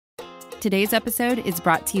Today's episode is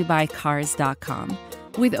brought to you by Cars.com.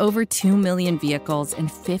 With over 2 million vehicles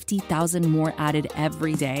and 50,000 more added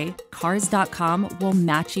every day, Cars.com will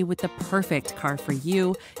match you with the perfect car for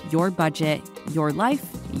you, your budget, your life,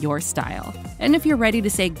 your style. And if you're ready to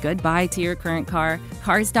say goodbye to your current car,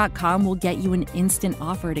 Cars.com will get you an instant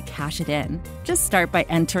offer to cash it in. Just start by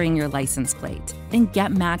entering your license plate and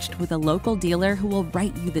get matched with a local dealer who will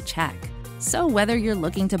write you the check. So whether you're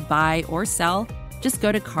looking to buy or sell, just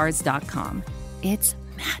go to Cars.com. It's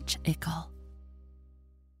magical.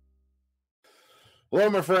 Hello,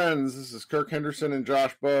 my friends. This is Kirk Henderson and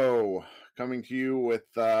Josh Bowe coming to you with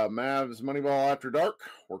Mavs Moneyball After Dark.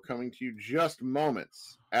 We're coming to you just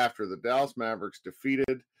moments after the Dallas Mavericks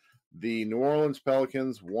defeated the New Orleans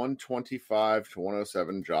Pelicans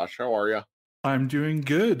 125-107. Josh, how are you? I'm doing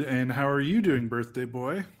good. And how are you doing, birthday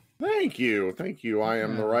boy? Thank you. Thank you. I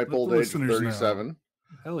am the ripe old age of 37. Know.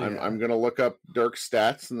 Hell yeah. I'm going to look up Dirk's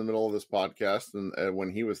stats in the middle of this podcast and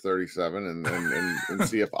when he was 37 and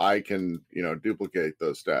see if I can, duplicate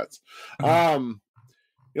those stats. It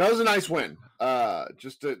was a nice win.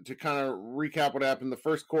 Just to kind of recap what happened. The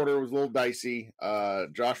first quarter was a little dicey.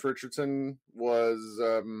 Josh Richardson was,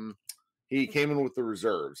 he came in with the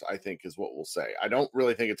reserves, I think is what we'll say. I don't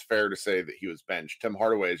really think it's fair to say that he was benched. Tim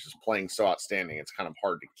Hardaway is just playing so outstanding. It's kind of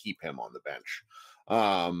hard to keep him on the bench.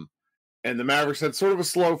 And the Mavericks had sort of a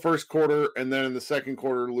slow first quarter, and then in the second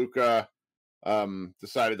quarter, Luka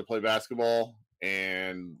decided to play basketball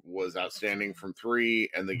and was outstanding from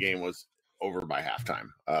three, and the game was over by halftime.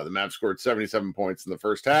 The Mavs scored 77 points in the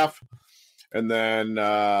first half, and then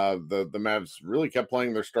the Mavs really kept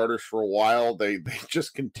playing their starters for a while. They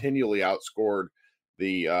just continually outscored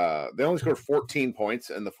they only scored 14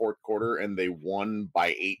 points in the fourth quarter, and they won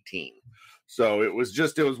by 18. So it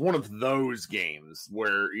was one of those games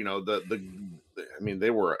where, they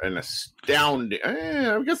were an astounding,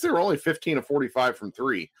 I guess they were only 15 of 45 from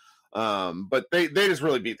three. But they just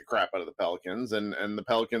really beat the crap out of the Pelicans, and the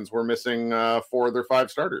Pelicans were missing 4 of their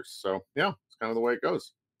 5 starters. So, yeah, it's kind of the way it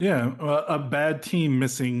goes. Yeah, a bad team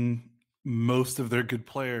missing most of their good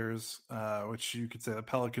players, which you could say the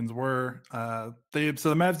Pelicans were. So the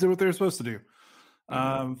Mavs did what they were supposed to do.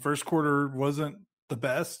 First quarter wasn't the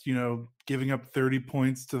best, giving up 30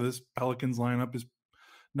 points to this Pelicans lineup is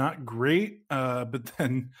not great. But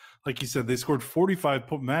then, like you said, they scored 45.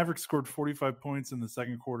 Mavericks scored 45 points in the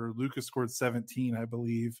second quarter. Luka scored 17, I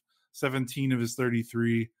believe, 17 of his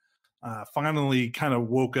 33. Finally kind of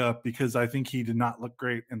woke up because I think he did not look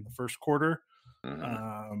great in the first quarter.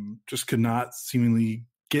 Just could not seemingly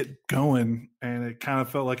get going. And it kind of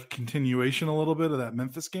felt like a continuation a little bit of that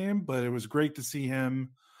Memphis game, but it was great to see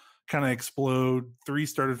him kind of explode. 3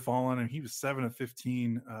 started falling, and he was 7 of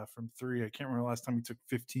 15 from 3. I can't remember the last time he took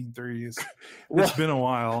 15 threes. It's been a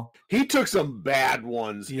while. He took some bad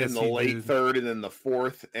ones in the late third and then the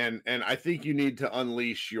fourth, and I think you need to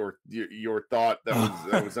unleash your thought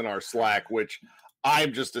that was in our Slack, which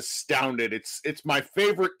I'm just astounded. It's my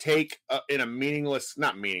favorite take in a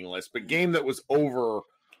not meaningless, but game that was over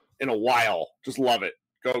in a while. Just love it.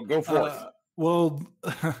 Go forth.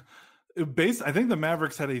 I think the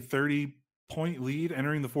Mavericks had a 30-point lead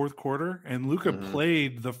entering the fourth quarter, and Luka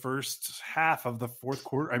played the first half of the fourth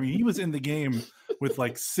quarter. I mean, he was in the game with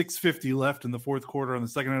like 6:50 left in the fourth quarter on the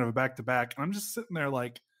second night of a back-to-back, and I'm just sitting there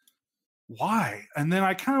like, why? And then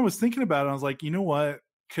I kind of was thinking about it. I was like, you know what?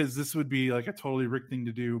 Because this would be like a totally Rick thing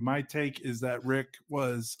to do. My take is that Rick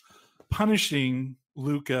was punishing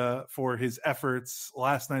Luka for his efforts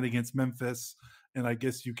last night against Memphis. And I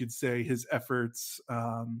guess you could say his efforts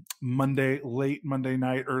late Monday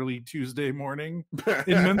night, early Tuesday morning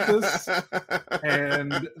in Memphis.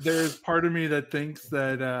 And there's part of me that thinks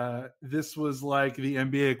that this was like the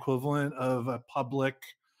NBA equivalent of a public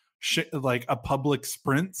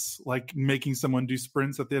sprints, like making someone do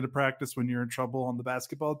sprints at the end of practice when you're in trouble on the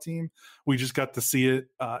basketball team. We just got to see it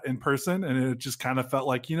in person, and it just kind of felt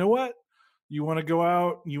like, you know what? You want to go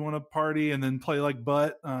out, you want to party, and then play like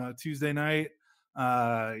butt Tuesday night.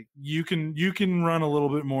 You can run a little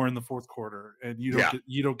bit more in the fourth quarter, and you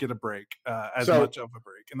don't get a break as much of a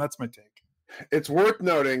break, and that's my take. It's worth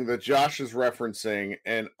noting that Josh is referencing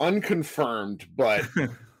an unconfirmed but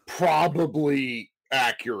probably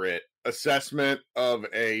accurate assessment of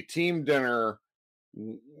a team dinner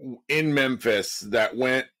in Memphis that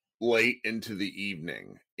went late into the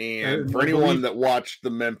evening. And for anyone that watched the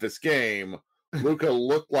Memphis game, Luka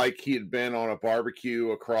looked like he had been on a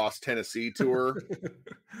barbecue across Tennessee tour.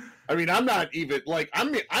 I mean, I'm not even like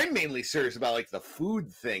I'm mainly serious about like the food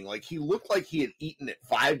thing. Like he looked like he had eaten at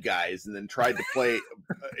Five Guys and then tried to play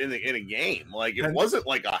in a game. Like it wasn't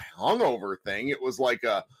like a hungover thing. It was like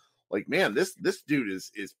a like, man, this dude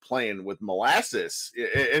is playing with molasses,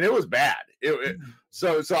 and it was bad.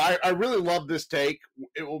 So I really love this take.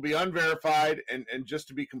 It will be unverified, and just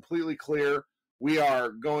to be completely clear, we are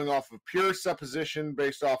going off of pure supposition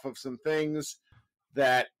based off of some things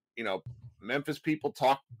that, Memphis people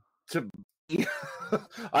talk to me.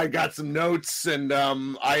 I got some notes, and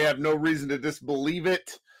I have no reason to disbelieve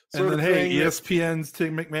it. And then, hey, ESPN's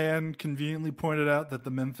Tim McMahon conveniently pointed out that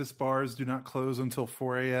the Memphis bars do not close until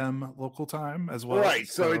 4 a.m. local time as well. Right.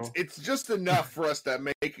 So it's just enough for us to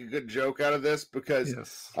make a good joke out of this because,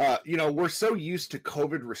 we're so used to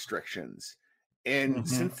COVID restrictions. And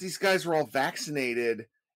since these guys are all vaccinated,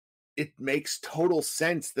 it makes total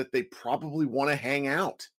sense that they probably want to hang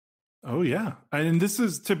out. Oh, yeah. And this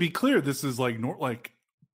is, to be clear, this is like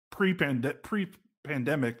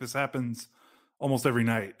pre-pandemic. This happens almost every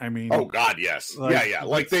night. I mean, oh God, yes, yeah.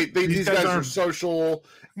 Like these guys are social.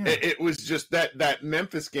 Yeah. It was just that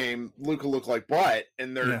Memphis game. Luka looked like butt,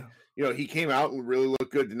 and he came out and really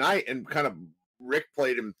looked good tonight, and kind of Rick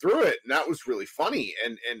played him through it, and that was really funny.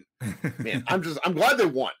 And man, I'm glad they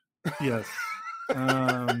won. Yes.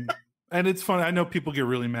 And it's funny. I know people get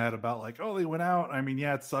really mad about like, oh, they went out. I mean,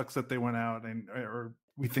 yeah, it sucks that they went out, or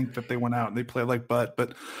we think that they went out and they play like butt.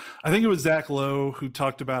 But I think it was Zach Lowe who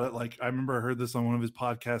talked about it. Like, I remember I heard this on one of his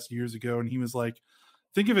podcasts years ago, and he was like,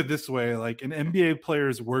 think of it this way: like an NBA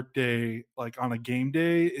player's work day, like on a game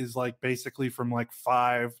day, is like basically from like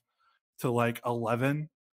 5 to like 11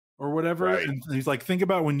 or whatever. Right. And he's like, think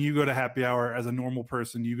about when you go to happy hour as a normal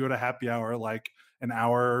person. You go to happy hour like an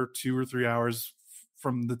hour, 2 or 3 hours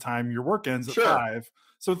from the time your work ends at 5.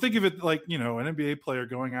 So think of it like, an NBA player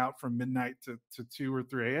going out from midnight to 2 or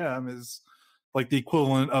 3 a.m. is like the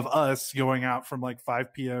equivalent of us going out from like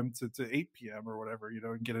 5 p.m. to 8 p.m. or whatever,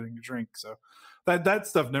 and getting a drink. So that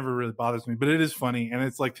stuff never really bothers me, but it is funny. And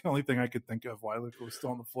it's like the only thing I could think of why Luka was still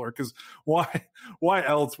on the floor, because why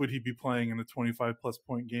else would he be playing in a 25 plus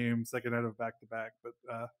point game, second out of back-to-back? But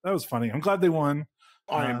that was funny. I'm glad they won.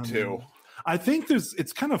 I am too. I think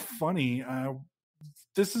it's kind of funny.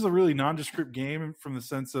 This is a really nondescript game from the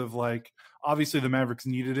sense of like, obviously the Mavericks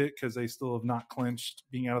needed it because they still have not clinched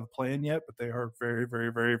being out of the play-in yet, but they are very,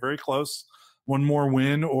 very, very, very close. One more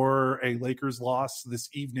win or a Lakers loss this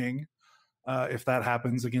evening. If that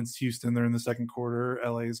happens against Houston, they're in the second quarter.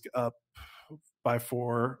 LA's up by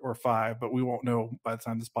 4 or 5, but we won't know by the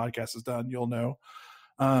time this podcast is done. You'll know.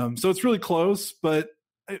 So it's really close,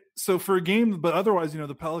 so for a game, but otherwise,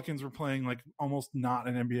 the Pelicans were playing like almost not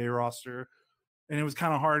an NBA roster. And it was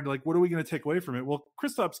kind of hard. Like, what are we going to take away from it? Well,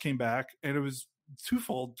 Kristaps came back, and it was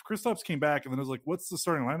twofold. Kristaps came back, and then I was like, what's the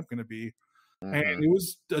starting lineup going to be? Mm-hmm. And it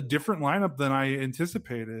was a different lineup than I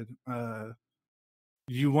anticipated.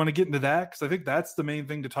 You want to get into that? Because I think that's the main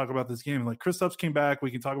thing to talk about this game. Like, Kristaps came back.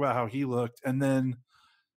 We can talk about how he looked. And then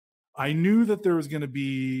I knew that there was going to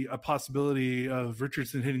be a possibility of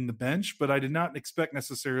Richardson hitting the bench, but I did not expect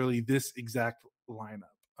necessarily this exact lineup.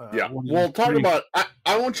 Well, talk about.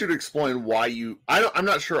 I want you to explain why I'm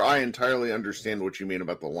not sure I entirely understand what you mean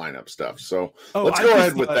about the lineup stuff. So let's go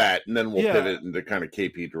ahead with that, and then we'll pivot into kind of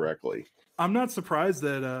KP directly. I'm not surprised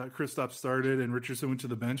that Kristaps started and Richardson went to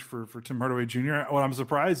the bench for Tim Hardaway Jr. What I'm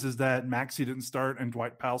surprised is that Maxey didn't start and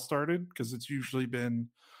Dwight Powell started, because it's usually been,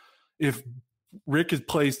 if Rick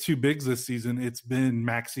plays 2 bigs this season, it's been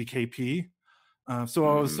Maxey KP. So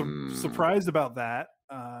I was surprised about that.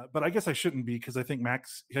 But I guess I shouldn't be, because I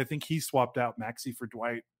think he swapped out Maxey for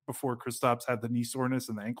Dwight before Kristaps had the knee soreness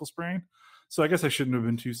and the ankle sprain. So I guess I shouldn't have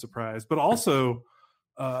been too surprised. But also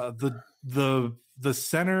the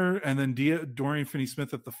center and then Dorian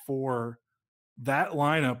Finney-Smith at the 4, that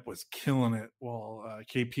lineup was killing it while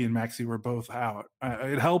KP and Maxey were both out.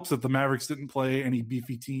 It helps that the Mavericks didn't play any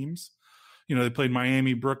beefy teams. They played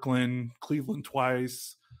Miami, Brooklyn, Cleveland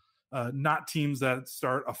twice. Not teams that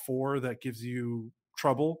start a 4 that gives you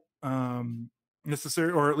trouble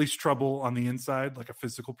necessary, or at least trouble on the inside, like a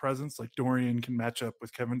physical presence. Like Dorian can match up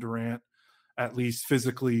with Kevin Durant, at least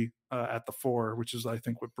physically, at the 4, which is I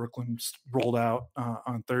think what Brooklyn rolled out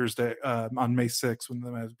on Thursday, on May 6th, when the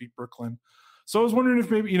Mavs beat Brooklyn. So I was wondering if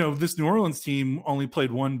maybe this New Orleans team only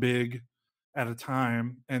played 1 big at a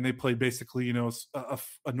time, and they played basically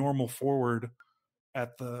a normal forward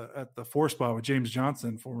at the 4 spot with James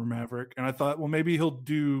Johnson, former Maverick. And I thought, well, maybe he'll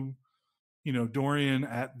do Dorian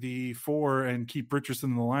at the 4 and keep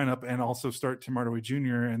Richardson in the lineup, and also start Tim Hardaway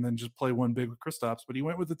Jr. and then just play 1 big with Kristaps. But he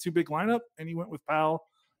went with the 2 big lineup, and he went with Powell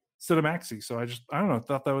instead of Maxey. So I don't know,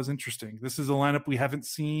 thought that was interesting. This is a lineup we haven't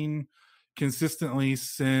seen consistently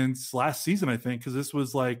since last season, I think, because this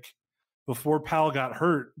was like before Powell got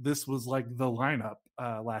hurt. This was like the lineup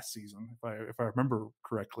last season, if I remember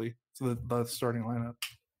correctly. So the starting lineup.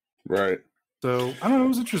 Right. So I don't know. It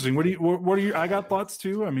was interesting. What are you? I got thoughts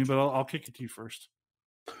too. I mean, but I'll kick it to you first.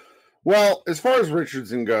 Well, as far as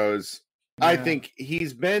Richardson goes, I Yeah. think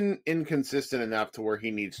he's been inconsistent enough to where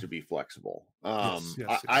he needs to be flexible. Yes.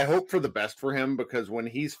 I hope for the best for him, because when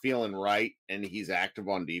he's feeling right and he's active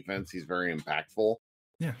on defense, he's very impactful.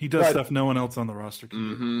 Yeah, he does stuff no one else on the roster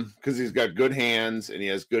can do. Because he's got good hands and he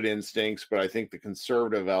has good instincts, but I think the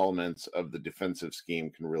conservative elements of the defensive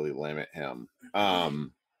scheme can really limit him.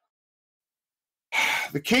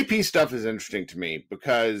 The KP stuff is interesting to me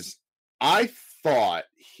because I thought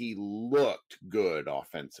he looked good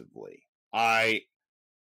offensively. I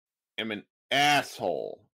am an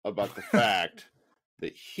asshole about the fact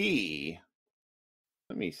that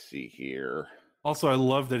let me see here. Also, I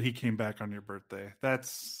love that he came back on your birthday.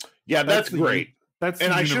 That's great. That's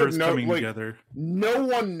and the I universe should coming note, together. No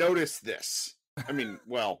one noticed this. I mean,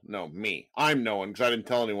 well, no, me. I'm no one, because I didn't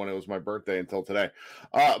tell anyone it was my birthday until today.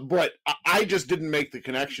 But I just didn't make the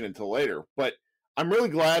connection until later. But I'm really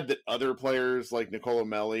glad that other players like Nicola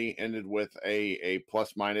Melli ended with a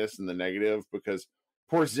plus minus in the negative, because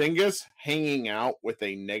Porzingis hanging out with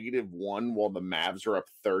a -1 while the Mavs are up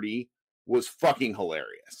 30 was fucking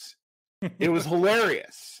hilarious. It was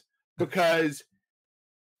hilarious because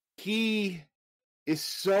he is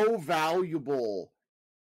so valuable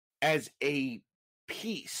as a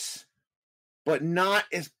piece, but not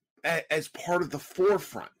as part of the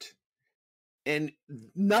forefront. And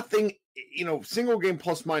nothing, single game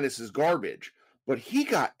plus minus is garbage, but he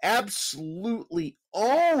got absolutely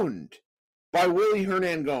owned by Willie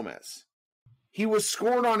Hernangomez. He was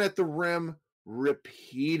scored on at the rim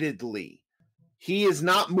repeatedly. He is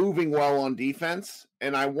not moving well on defense,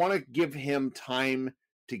 and I want to give him time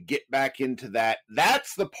to get back into that.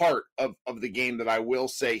 That's the part of the game that I will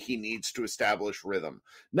say he needs to establish rhythm.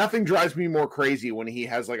 Nothing drives me more crazy when he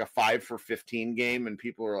has like a 5 for 15 game and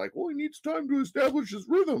people are like, well, he needs time to establish his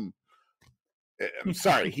rhythm. I'm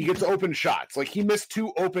sorry, he gets open shots. Like, he missed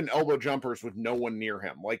 2 open elbow jumpers with no one near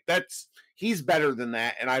him. Like, he's better than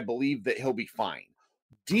that, and I believe that he'll be fine.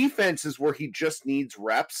 Defense is where he just needs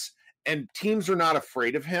reps, and teams are not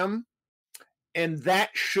afraid of him. And that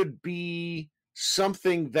should be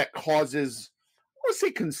something that causes, I want to say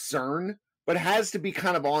concern, but has to be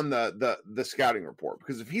kind of on the scouting report.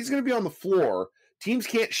 Because if he's going to be on the floor, teams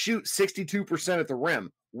can't shoot 62% at the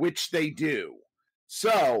rim, which they do.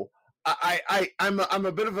 So I'm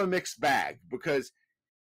a bit of a mixed bag, because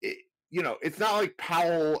it's not like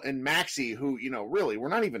Powell and Maxey, who, really, we're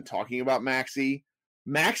not even talking about Maxey.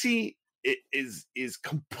 Maxey is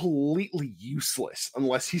completely useless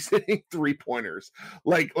unless he's hitting 3-pointers.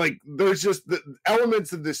 Like there's just the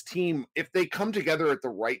elements of this team. If they come together at the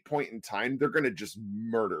right point in time, they're going to just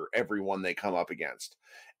murder everyone they come up against.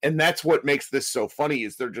 And that's what makes this so funny,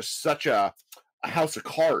 is they're just such a house of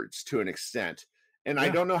cards to an extent. And I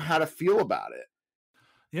don't know how to feel about it.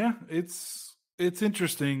 Yeah, it's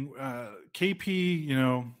interesting.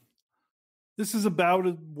 KP, this is about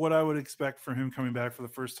what I would expect for him coming back for the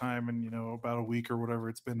first time in, about a week or whatever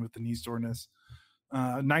it's been with the knee soreness.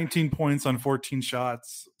 19 points on 14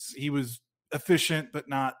 shots. He was efficient, but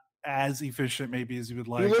not as efficient maybe as he would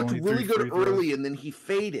like. He looked really good early, and then he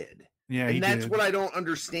faded. Yeah, and that's what I don't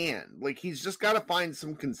understand. Like, he's just got to find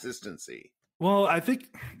some consistency. Well, I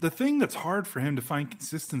think the thing that's hard for him to find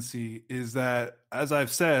consistency is that, as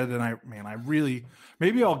I've said, and I really,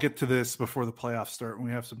 maybe I'll get to this before the playoffs start when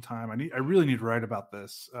we have some time. I really need to write about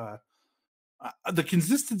this. The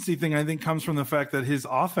consistency thing, I think, comes from the fact that his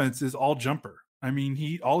offense is all jumper. I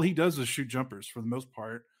mean, all he does is shoot jumpers for the most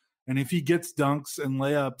part. And if he gets dunks and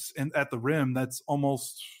layups and at the rim, that's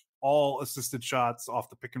almost all assisted shots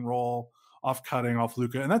off the pick and roll, off cutting, off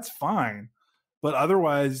Luka, and that's fine. But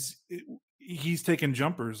otherwise, he's taking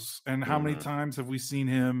jumpers. And how many times have we seen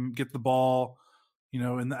him get the ball,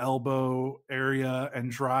 in the elbow area and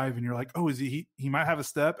drive, and you're like, oh, is he might have a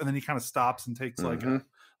step, and then he kind of stops and takes like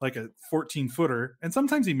a 14-footer, and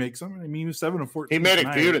sometimes he makes them. I mean, he was 7 of 14. He made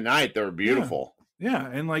a few tonight. They were beautiful. Yeah,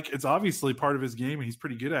 and like, it's obviously part of his game, and he's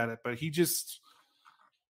pretty good at it. But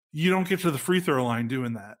you don't get to the free throw line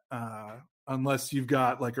doing that unless you've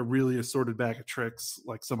got like a really assorted bag of tricks,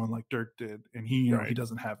 like someone like Dirk did, and he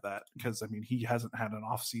doesn't have that, because he hasn't had an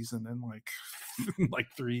off season in like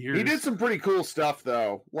 3 years. He did some pretty cool stuff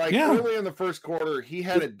though. Like early in the first quarter, he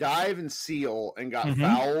had a dive and seal and got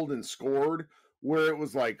fouled and scored, where it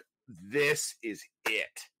was like, this is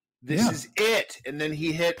it. This is it. And then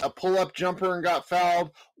he hit a pull-up jumper and got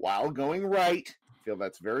fouled while going right. I feel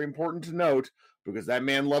that's very important to note, because that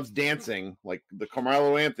man loves dancing. Like, the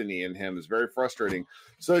Carmelo Anthony in him is very frustrating.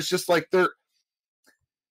 So it's just like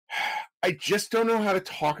I just don't know how to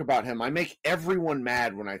talk about him. I make everyone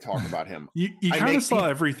mad when I talk about him. You kind of saw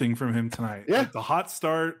everything from him tonight. Yeah. Like the hot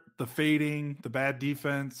start, the fading, the bad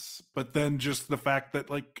defense, but then just the fact that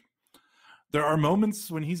like there are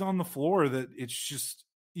moments when he's on the floor that it's just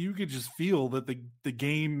you could just feel that the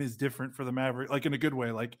game is different for the Mavericks, like in a good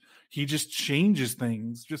way. Like he just changes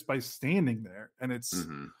things just by standing there, and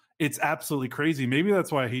it's absolutely crazy. Maybe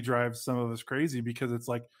that's why he drives some of us crazy, because it's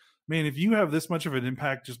like, man, if you have this much of an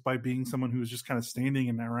impact just by being someone who's just kind of standing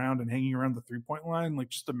and around and hanging around the 3-point line, like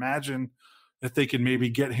just imagine if they could maybe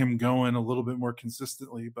get him going a little bit more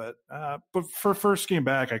consistently. But for first game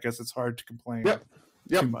back, I guess it's hard to complain.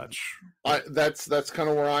 Too much. That's kind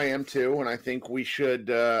of where I am too, and I think we should.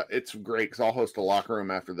 It's great because I'll host a locker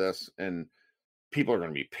room after this, and people are going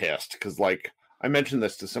to be pissed because, like, I mentioned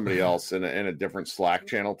this to somebody else in a different Slack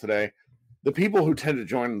channel today. The people who tend to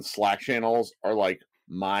join the Slack channels are like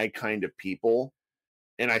my kind of people,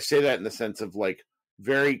 and I say that in the sense of like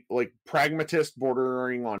very like pragmatist,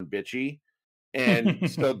 bordering on bitchy. And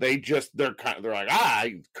so they're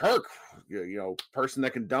like, Kirk, person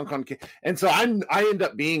that can dunk on, and so I end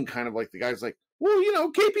up being kind of like the guy's like, well,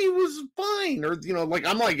 KP was fine, or like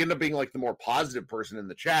I'm like end up being like the more positive person in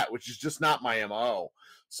the chat, which is just not my MO.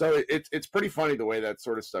 So it's pretty funny the way that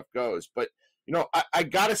sort of stuff goes. But I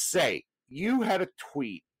gotta say, you had a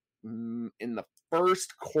tweet in the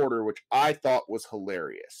first quarter which I thought was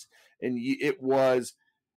hilarious, and it was.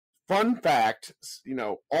 Fun fact,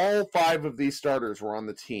 all 5 of these starters were on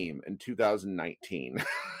the team in 2019.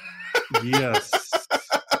 Yes.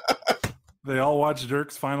 They all watched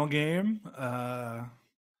Dirk's final game. Yeah,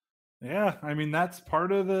 I mean that's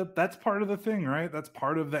part of the thing, right? That's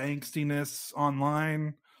part of the angstiness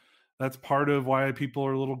online. That's part of why people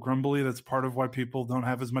are a little grumbly. That's part of why people don't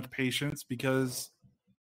have as much patience, because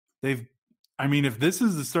if this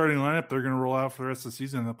is the starting lineup they're going to roll out for the rest of the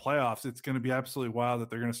season in the playoffs, it's going to be absolutely wild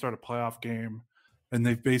that they're going to start a playoff game and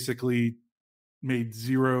they've basically made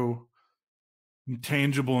 0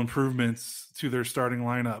 tangible improvements to their starting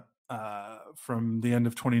lineup from the end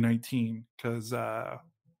of 2019. Because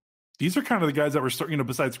these are kind of the guys that were starting,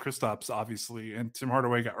 besides Kristaps, obviously, and Tim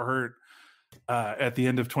Hardaway got hurt at the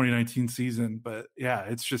end of 2019 season. But yeah,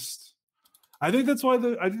 it's just. I think that's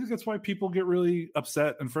why people get really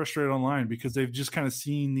upset and frustrated online, because they've just kind of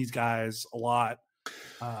seen these guys a lot,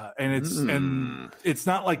 and it's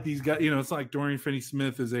not like these guys. It's not like Dorian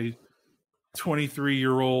Finney-Smith is a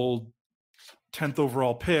 23-year-old 10th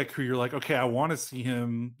overall pick who you're like, okay, I want to see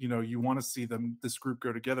him. You want to see this group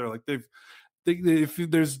go together. Like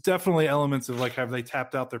there's definitely elements of like, have they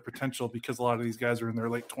tapped out their potential, because a lot of these guys are in their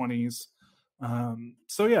late 20s.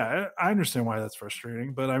 So yeah, I understand why that's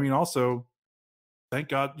frustrating, but I mean also. Thank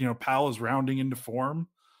God, Powell is rounding into form,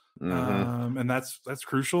 and that's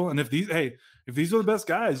crucial. And if these are the best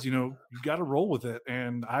guys, you got to roll with it.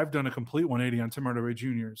 And I've done a complete 180 on Tim Hardaway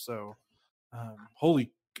Jr. So, holy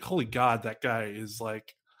God, that guy is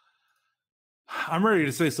like, I'm ready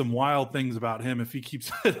to say some wild things about him if he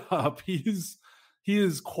keeps it up. He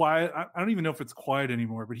is quiet. I don't even know if it's quiet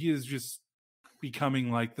anymore, but he is just becoming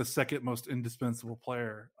like the second most indispensable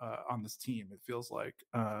player on this team. It feels like.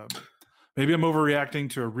 Maybe I'm overreacting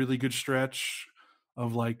to a really good stretch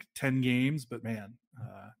of like 10 games, but man,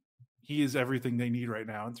 he is everything they need right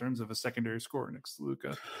now in terms of a secondary scorer next to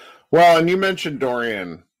Luka. Well, and you mentioned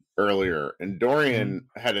Dorian earlier, and Dorian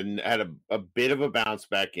had a bit of a bounce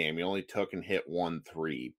back game. He only took and hit 1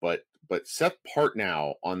 3, but Seth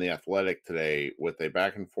Partnow on The Athletic today, with a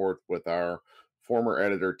back and forth with our former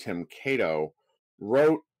editor Tim Cato,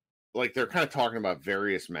 wrote. Like they're kind of talking about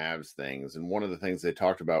various Mavs things, and one of the things they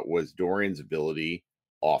talked about was Dorian's ability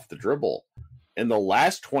off the dribble. In the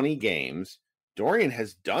last 20 games, Dorian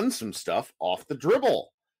has done some stuff off the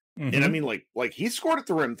dribble, and I mean, like he scored at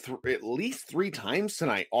the rim at least 3 times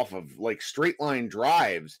tonight off of like straight line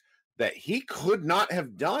drives that he could not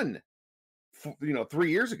have done, 3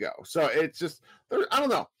 years ago. So it's just, I don't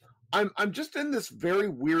know. I'm just in this very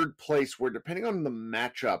weird place where, depending on the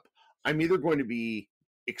matchup, I'm either going to be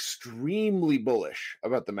extremely bullish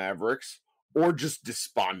about the Mavericks or just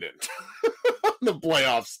despondent on the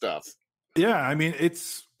playoff stuff. Yeah, I mean,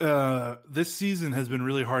 it's this season has been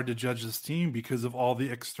really hard to judge this team because of all the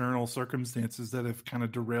external circumstances that have kind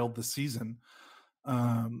of derailed the season.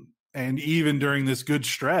 And even during this good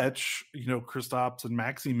stretch, Kristaps and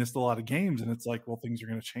Maxey missed a lot of games, and it's like, well, things are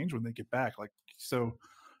going to change when they get back. Like, so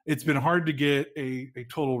it's been hard to get a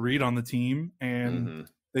total read on the team, and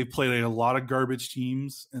they played a lot of garbage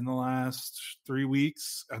teams in the last 3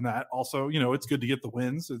 weeks. And that also, it's good to get the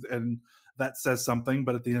wins, and that says something.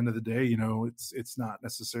 But at the end of the day, it's not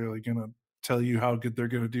necessarily going to tell you how good they're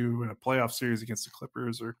going to do in a playoff series against the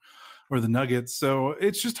Clippers or or the Nuggets. So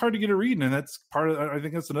it's just hard to get a read, and that's I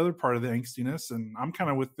think that's another part of the angstiness. And I'm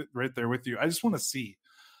kind of right there with you. I just want to see.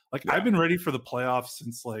 Like, I've been ready for the playoffs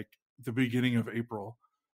since like the beginning of April,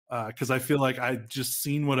 because I feel like I've just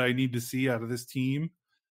seen what I need to see out of this team.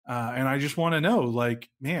 And I just want to know, like,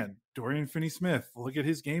 man, Dorian Finney-Smith, look at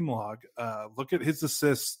his game log. Look at his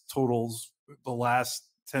assist totals the last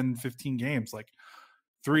 10, 15 games. Like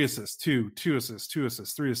 3 assists, 2 assists, 2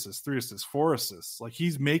 assists, 3 assists, 3 assists, 4 assists. Like,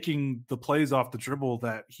 he's making the plays off the dribble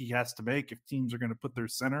that he has to make if teams are going to put their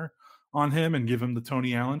center on him and give him the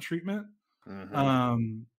Tony Allen treatment.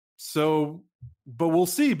 So, but we'll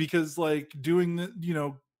see, because like doing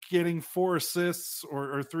the, getting 4 assists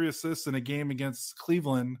or 3 assists in a game against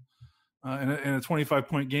Cleveland, in a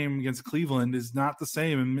 25-point game against Cleveland, is not the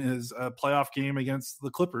same as a playoff game against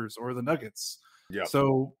the Clippers or the Nuggets. Yeah.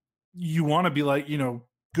 So you want to be like,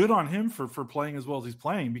 good on him for playing as well as he's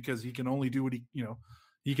playing, because he can only do what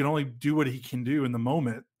he can only do what he can do in the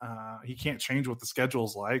moment. He can't change what the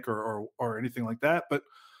schedule's like or anything like that. But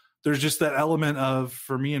there's just that element of,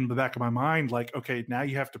 for me, in the back of my mind, like, okay, now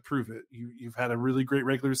you have to prove it. You've had a really great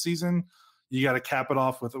regular season. You got to cap it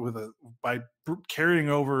off by carrying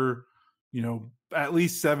over, at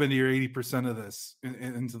least 70 or 80% of this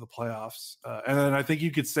into the playoffs. And then I think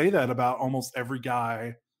you could say that about almost every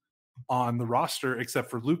guy on the roster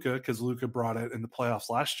except for Luka, because Luka brought it in the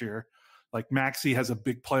playoffs last year. Like, Maxey has a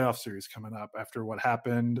big playoff series coming up after what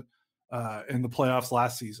happened in the playoffs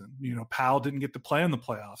last season. Powell didn't get to play in the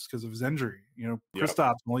playoffs because of his injury.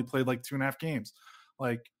 Kristaps only played like 2.5 games.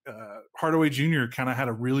 Like, Hardaway Jr. kind of had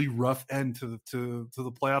a really rough end to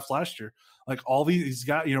the playoffs last year. Like, all these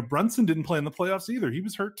guys, Brunson didn't play in the playoffs either. He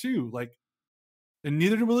was hurt too. Like, and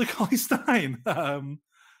neither did Willie Cauley-Stein.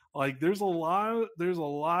 Like, there's a lot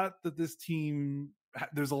that this team.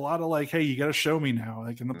 There's a lot of like, hey, you got to show me now,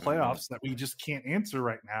 like in the playoffs, that we just can't answer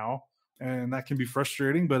right now. And that can be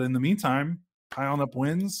frustrating. But in the meantime, piling up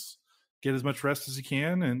wins, get as much rest as you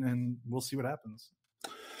can, and we'll see what happens.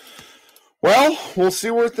 Well, we'll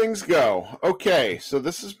see where things go. Okay, so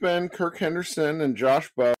this has been Kirk Henderson and Josh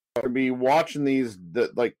Bowe. We're going to be watching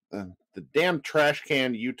the damn trash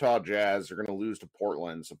can Utah Jazz are going to lose to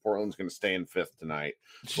Portland, so Portland's going to stay in 5th tonight.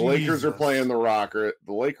 The Lakers are playing the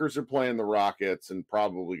Lakers are playing the Rockets and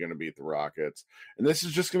probably going to beat the Rockets. And this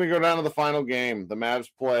is just going to go down to the final game. The Mavs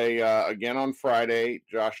play again on Friday.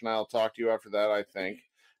 Josh and I will talk to you after that, I think.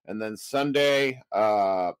 And then Sunday,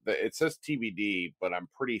 it says TBD, but I'm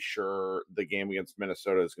pretty sure the game against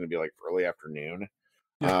Minnesota is going to be like early afternoon.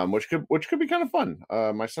 Yeah. Which could be kind of fun.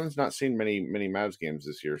 My son's not seen many Mavs games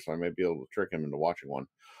this year, so I may be able to trick him into watching one.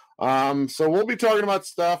 So we'll be talking about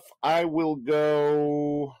stuff. I will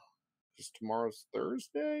go. Just tomorrow's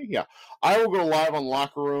Thursday, yeah. I will go live on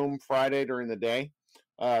Locker Room Friday during the day,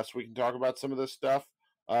 so we can talk about some of this stuff.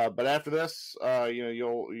 But after this,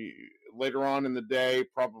 you'll later on in the day,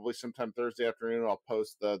 probably sometime Thursday afternoon, I'll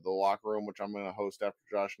post the Locker Room, which I'm going to host after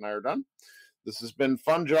Josh and I are done. This has been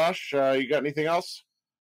fun, Josh. You got anything else?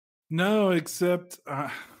 No, except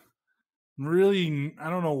really, I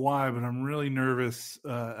don't know why, but I'm really nervous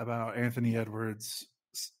about Anthony Edwards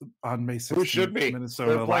on May 16th. Who should be?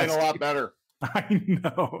 Minnesota. They're playing a lot better. I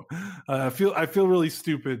know. I feel really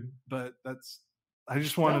stupid, but I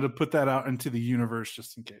just wanted to put that out into the universe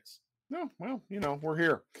just in case. No, well, we're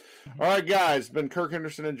here. All right, guys. Been Kirk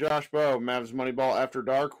Henderson and Josh Bowe, Mavs Moneyball After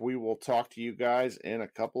Dark. We will talk to you guys in a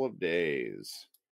couple of days.